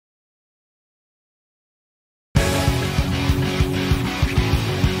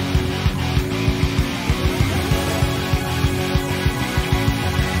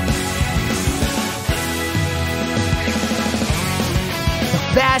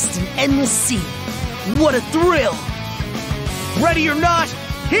vast and endless sea. What a thrill! Ready or not,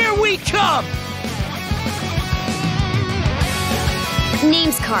 here we come!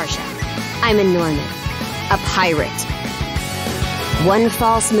 Name's Karja. I'm a Norman. A pirate. One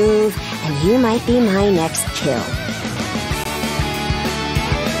false move, and you might be my next kill.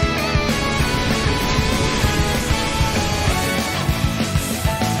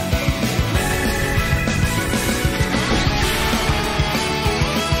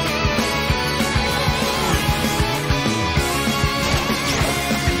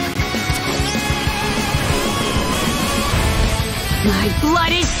 My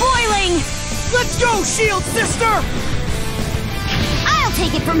blood is boiling! Let's go, shield sister! I'll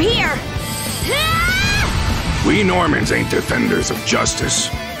take it from here! We Normans ain't defenders of justice.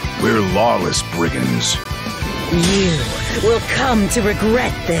 We're lawless brigands. You will come to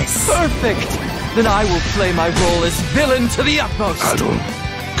regret this. Perfect! Then I will play my role as villain to the utmost. Adol,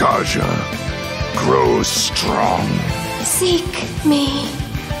 Karja, grow strong. Seek me.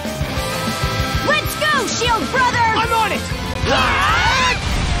 Let's go, shield brother! I'm on it!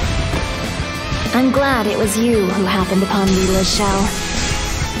 I'm glad it was you who happened upon Lila's shell.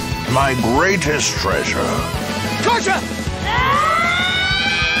 My greatest treasure. Karja!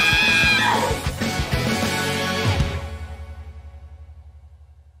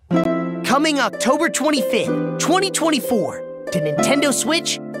 Coming October 25th, 2024 to Nintendo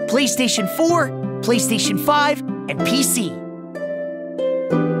Switch, PlayStation 4, PlayStation 5, and PC.